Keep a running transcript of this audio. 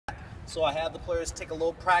So I have the players take a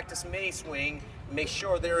little practice mini swing, make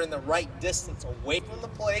sure they're in the right distance away from the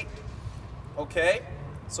plate, okay?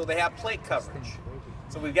 So they have plate coverage.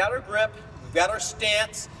 So we've got our grip, we've got our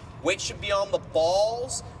stance, weight should be on the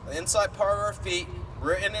balls, the inside part of our feet,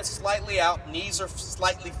 rear end is slightly out, knees are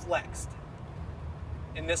slightly flexed.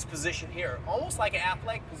 In this position here, almost like an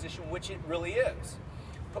athletic position, which it really is.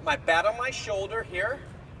 Put my bat on my shoulder here,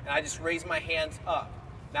 and I just raise my hands up.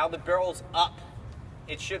 Now the barrel's up.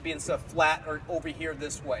 It should be instead of flat or over here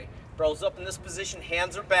this way. Barrel's up in this position,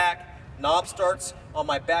 hands are back, knob starts on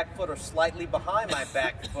my back foot or slightly behind my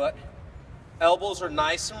back foot. Elbows are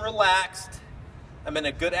nice and relaxed. I'm in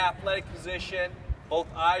a good athletic position. Both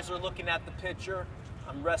eyes are looking at the pitcher.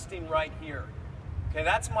 I'm resting right here. Okay,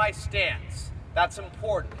 that's my stance. That's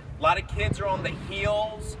important. A lot of kids are on the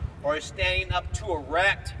heels or are standing up too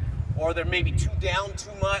erect or they're maybe too down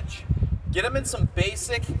too much. Get them in some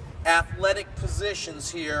basic athletic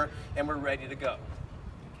positions here and we're ready to go.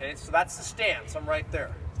 Okay, so that's the stance. I'm right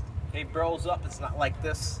there. Okay, barrel's up. It's not like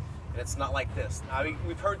this and it's not like this. Now,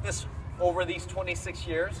 we've heard this over these 26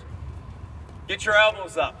 years. Get your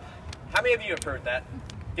elbows up. How many of you have heard that?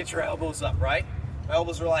 Get your elbows up, right? My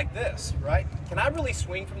elbows are like this, right? Can I really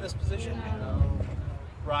swing from this position? No.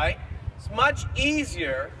 Right? It's much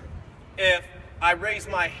easier if I raise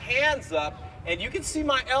my hands up and you can see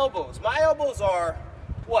my elbows. My elbows are,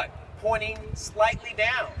 what? Pointing slightly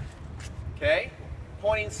down. Okay?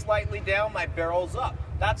 Pointing slightly down, my barrel's up.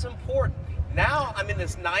 That's important. Now I'm in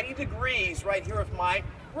this 90 degrees right here with my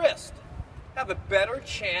wrist. I have a better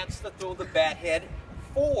chance to throw the bat head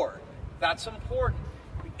forward. That's important.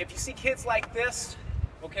 If you see kids like this,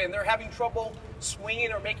 okay, and they're having trouble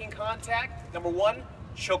swinging or making contact, number one,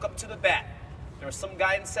 choke up to the bat. There was some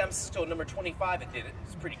guy in San Francisco, number 25, that did it.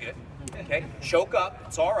 It's pretty good. Okay, choke up,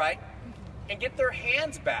 it's all right. And get their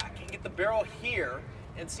hands back and get the barrel here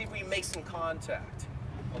and see if we make some contact.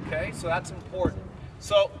 Okay, so that's important.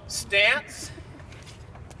 So stance,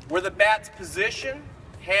 where the bat's positioned,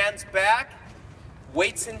 hands back,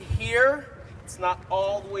 weight's in here. It's not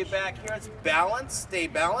all the way back here. It's balanced. Stay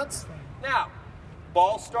balanced. Now,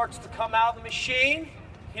 ball starts to come out of the machine.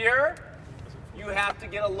 Here, you have to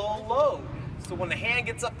get a low load. So when the hand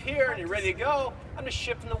gets up here and you're ready to go, I'm just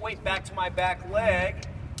shifting the weight back to my back leg,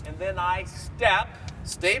 and then I step,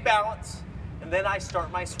 stay balanced, and then I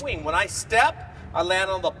start my swing. When I step, I land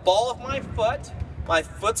on the ball of my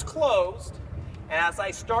foot's closed, and as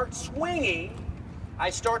I start swinging,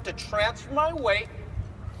 I start to transfer my weight.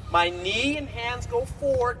 My knee and hands go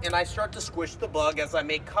forward, and I start to squish the bug as I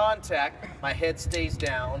make contact. My head stays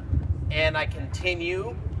down, and I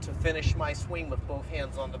continue to finish my swing with both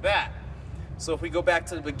hands on the bat. So if we go back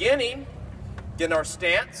to the beginning, get our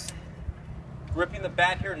stance, gripping the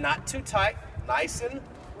bat here, not too tight, nice and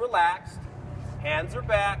relaxed. Hands are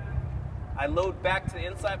back. I load back to the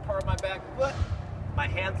inside part of my back foot. My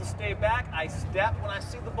hands will stay back. I step when I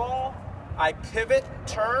see the ball. I pivot,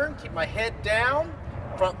 turn, keep my head down.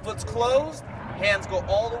 Front foot's closed, hands go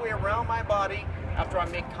all the way around my body after I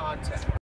make contact.